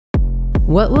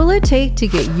What will it take to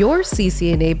get your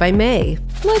CCNA by May?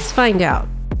 Let's find out.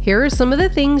 Here are some of the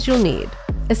things you'll need.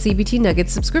 A CBT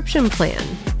Nuggets subscription plan.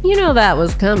 You know that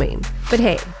was coming. But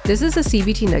hey, this is a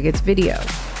CBT Nuggets video.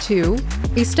 2.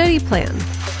 A study plan.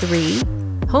 3.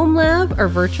 Home lab or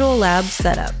virtual lab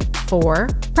setup. 4.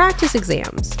 Practice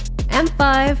exams. And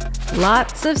 5.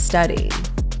 Lots of studying.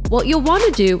 What you'll want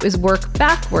to do is work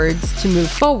backwards to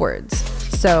move forwards.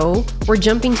 So, we're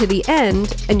jumping to the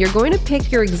end and you're going to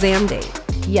pick your exam date.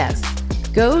 Yes,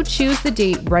 go choose the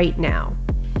date right now.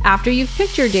 After you've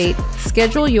picked your date,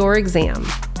 schedule your exam.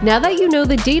 Now that you know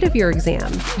the date of your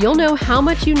exam, you'll know how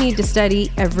much you need to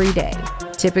study every day.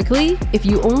 Typically, if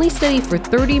you only study for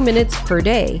 30 minutes per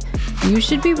day, you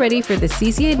should be ready for the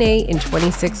CCNA in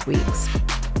 26 weeks.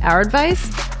 Our advice?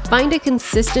 Find a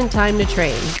consistent time to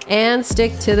train and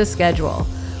stick to the schedule.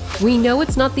 We know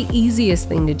it's not the easiest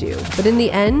thing to do, but in the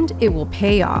end, it will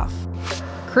pay off.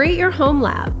 Create your home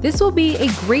lab. This will be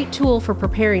a great tool for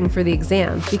preparing for the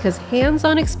exam because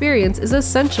hands-on experience is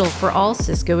essential for all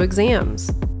Cisco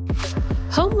exams.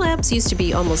 Home labs used to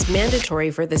be almost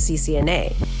mandatory for the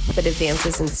CCNA, but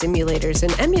advances in simulators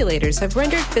and emulators have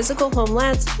rendered physical home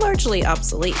labs largely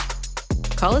obsolete.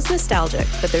 Call us nostalgic,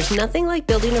 but there's nothing like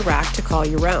building a rack to call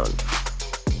your own.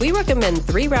 We recommend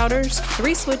 3 routers,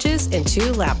 3 switches, and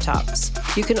 2 laptops.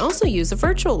 You can also use a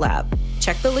virtual lab.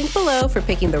 Check the link below for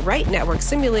picking the right network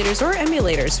simulators or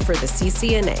emulators for the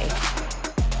CCNA.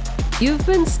 You've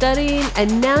been studying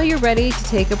and now you're ready to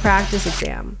take a practice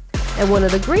exam. And one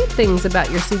of the great things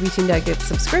about your CBT Nuggets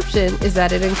subscription is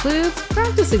that it includes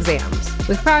practice exams.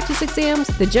 With practice exams,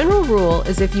 the general rule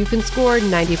is if you can score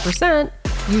 90%,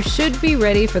 you should be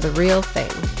ready for the real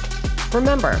thing.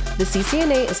 Remember, the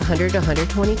CCNA is 100 to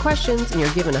 120 questions and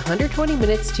you're given 120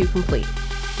 minutes to complete.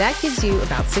 That gives you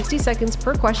about 60 seconds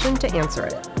per question to answer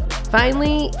it.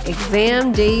 Finally,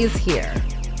 exam day is here.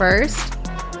 First,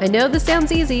 I know this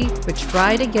sounds easy, but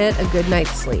try to get a good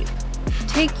night's sleep.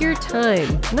 Take your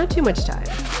time, not too much time.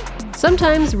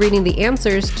 Sometimes reading the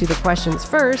answers to the questions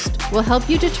first will help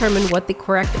you determine what the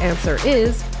correct answer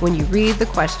is when you read the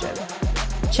question.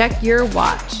 Check your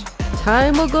watch.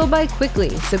 Time will go by quickly,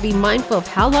 so be mindful of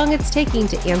how long it's taking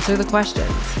to answer the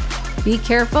questions. Be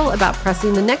careful about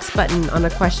pressing the next button on a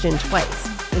question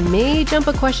twice. It may jump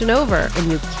a question over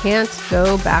and you can't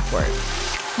go backward.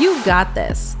 You've got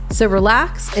this, so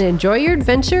relax and enjoy your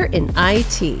adventure in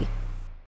IT.